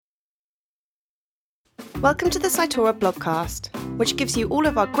Welcome to the Cytora blogcast, which gives you all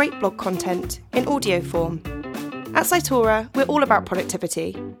of our great blog content in audio form. At Cytora, we're all about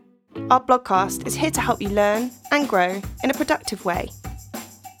productivity. Our blogcast is here to help you learn and grow in a productive way.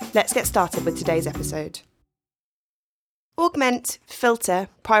 Let's get started with today's episode. Augment, filter,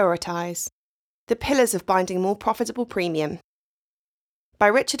 prioritise. The pillars of binding more profitable premium. By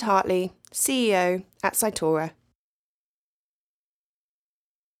Richard Hartley, CEO at Cytora.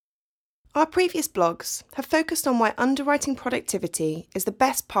 Our previous blogs have focused on why underwriting productivity is the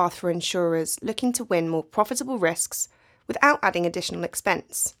best path for insurers looking to win more profitable risks without adding additional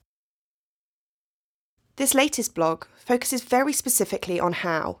expense. This latest blog focuses very specifically on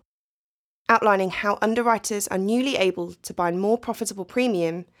how, outlining how underwriters are newly able to bind more profitable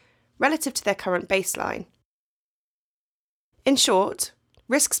premium relative to their current baseline. In short,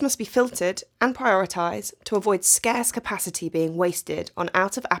 risks must be filtered and prioritised to avoid scarce capacity being wasted on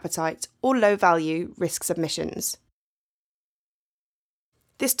out-of-appetite or low-value risk submissions.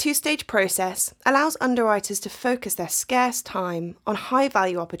 This two-stage process allows underwriters to focus their scarce time on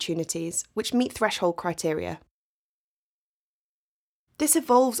high-value opportunities which meet threshold criteria. This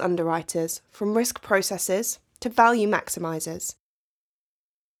evolves underwriters from risk processors to value maximisers.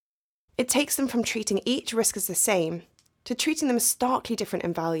 It takes them from treating each risk as the same to treating them as starkly different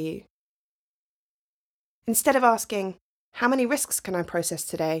in value. Instead of asking, how many risks can I process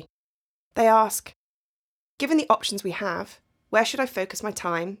today? They ask, given the options we have, where should I focus my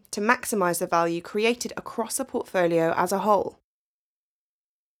time to maximise the value created across the portfolio as a whole?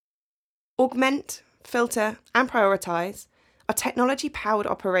 Augment, filter, and prioritise are technology-powered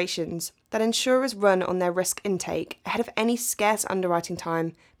operations that insurers run on their risk intake ahead of any scarce underwriting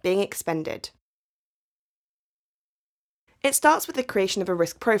time being expended. It starts with the creation of a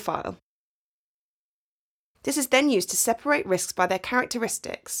risk profile. This is then used to separate risks by their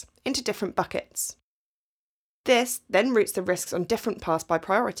characteristics into different buckets. This then routes the risks on different paths by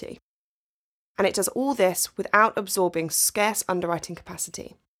priority. And it does all this without absorbing scarce underwriting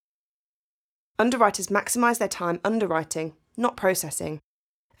capacity. Underwriters maximise their time underwriting, not processing,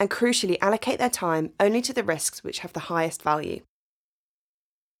 and crucially allocate their time only to the risks which have the highest value.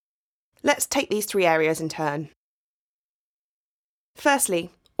 Let's take these three areas in turn. Firstly,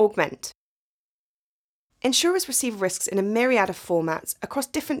 augment. Insurers receive risks in a myriad of formats across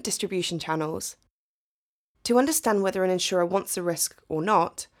different distribution channels. To understand whether an insurer wants a risk or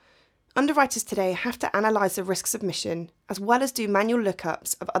not, underwriters today have to analyse the risk submission as well as do manual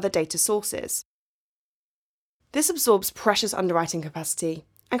lookups of other data sources. This absorbs precious underwriting capacity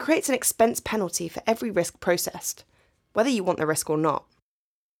and creates an expense penalty for every risk processed, whether you want the risk or not.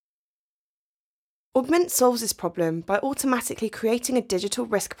 Augment solves this problem by automatically creating a digital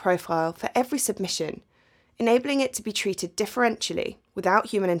risk profile for every submission, enabling it to be treated differentially without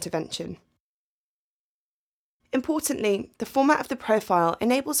human intervention. Importantly, the format of the profile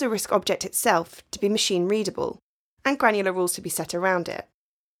enables the risk object itself to be machine readable and granular rules to be set around it.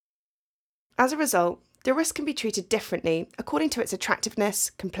 As a result, the risk can be treated differently according to its attractiveness,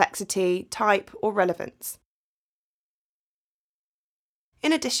 complexity, type, or relevance.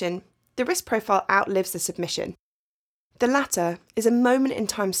 In addition, the risk profile outlives the submission. The latter is a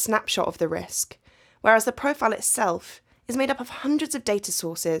moment-in-time snapshot of the risk, whereas the profile itself is made up of hundreds of data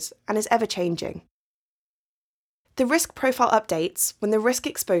sources and is ever-changing. The risk profile updates when the risk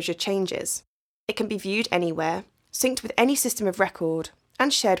exposure changes. It can be viewed anywhere, synced with any system of record,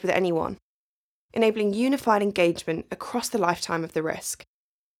 and shared with anyone, enabling unified engagement across the lifetime of the risk.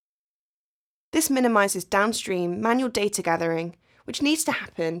 This minimises downstream manual data gathering, which needs to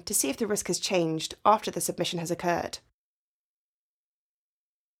happen to see if the risk has changed after the submission has occurred.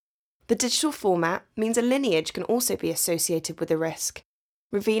 The digital format means a lineage can also be associated with the risk,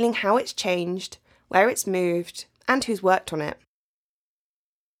 revealing how it's changed, where it's moved, and who's worked on it.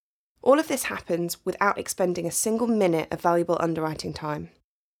 All of this happens without expending a single minute of valuable underwriting time.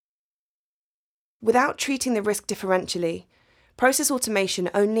 Without treating the risk differentially, process automation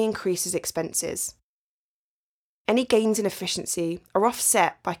only increases expenses. Any gains in efficiency are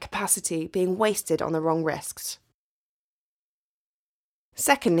offset by capacity being wasted on the wrong risks.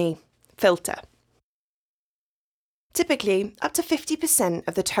 Secondly, filter. Typically, up to 50%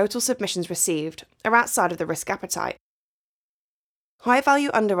 of the total submissions received are outside of the risk appetite.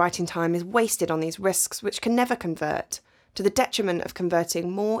 High-value underwriting time is wasted on these risks which can never convert, to the detriment of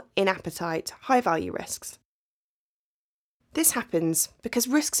converting more in-appetite, high-value risks. This happens because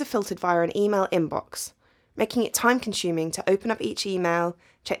risks are filtered via an email inbox, making it time-consuming to open up each email,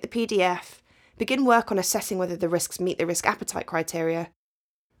 check the PDF, begin work on assessing whether the risks meet the risk appetite criteria,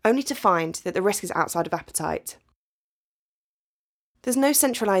 only to find that the risk is outside of appetite. There's no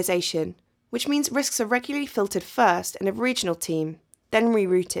centralisation, which means risks are regularly filtered first in a regional team, then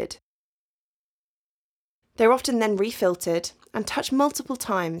rerouted. They're often then refiltered and touched multiple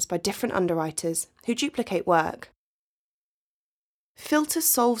times by different underwriters who duplicate work. Filter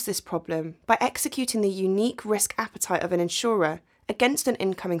solves this problem by executing the unique risk appetite of an insurer against an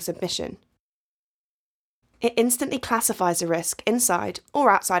incoming submission. It instantly classifies a risk inside or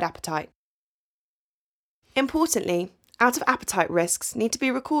outside appetite. Importantly, out-of-appetite risks need to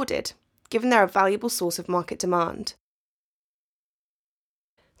be recorded, given they're a valuable source of market demand.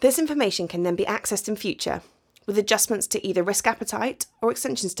 This information can then be accessed in future, with adjustments to either risk appetite or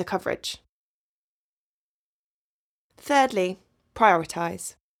extensions to coverage. Thirdly,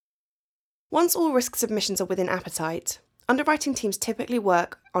 prioritise. Once all risk submissions are within appetite, underwriting teams typically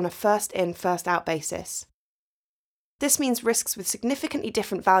work on a first-in, first-out basis. This means risks with significantly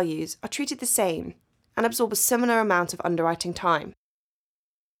different values are treated the same and absorb a similar amount of underwriting time.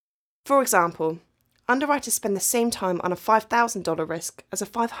 For example, underwriters spend the same time on a $5,000 risk as a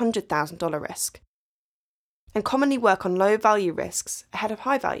 $500,000 risk, and commonly work on low-value risks ahead of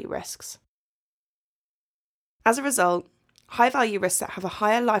high-value risks. As a result, high-value risks that have a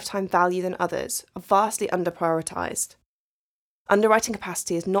higher lifetime value than others are vastly under-prioritised. Underwriting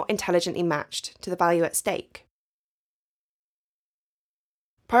capacity is not intelligently matched to the value at stake.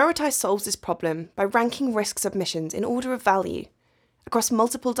 Prioritise solves this problem by ranking risk submissions in order of value, across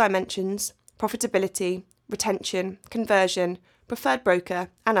multiple dimensions, profitability, retention, conversion, preferred broker,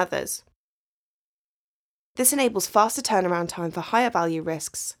 and others. This enables faster turnaround time for higher value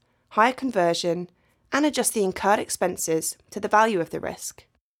risks, higher conversion, and adjust the incurred expenses to the value of the risk.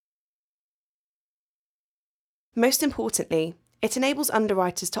 Most importantly, it enables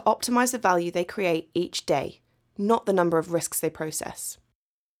underwriters to optimise the value they create each day, not the number of risks they process.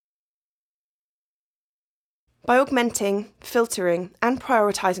 By augmenting, filtering, and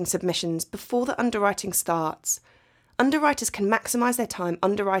prioritising submissions before the underwriting starts, underwriters can maximise their time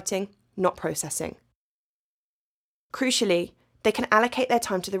underwriting, not processing. Crucially, they can allocate their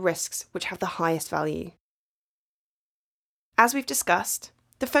time to the risks which have the highest value. As we've discussed,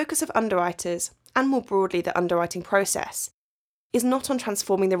 the focus of underwriters, and more broadly the underwriting process, is not on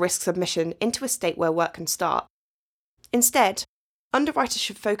transforming the risk submission into a state where work can start. Instead, underwriters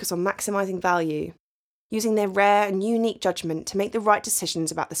should focus on maximising value, using their rare and unique judgment to make the right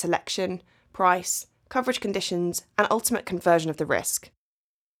decisions about the selection, price, coverage conditions, and ultimate conversion of the risk.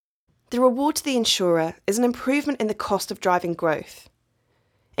 The reward to the insurer is an improvement in the cost of driving growth,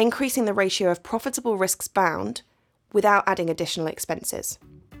 increasing the ratio of profitable risks bound without adding additional expenses.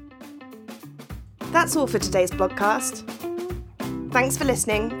 That's all for today's blogcast. Thanks for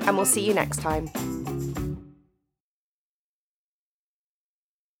listening, and we'll see you next time.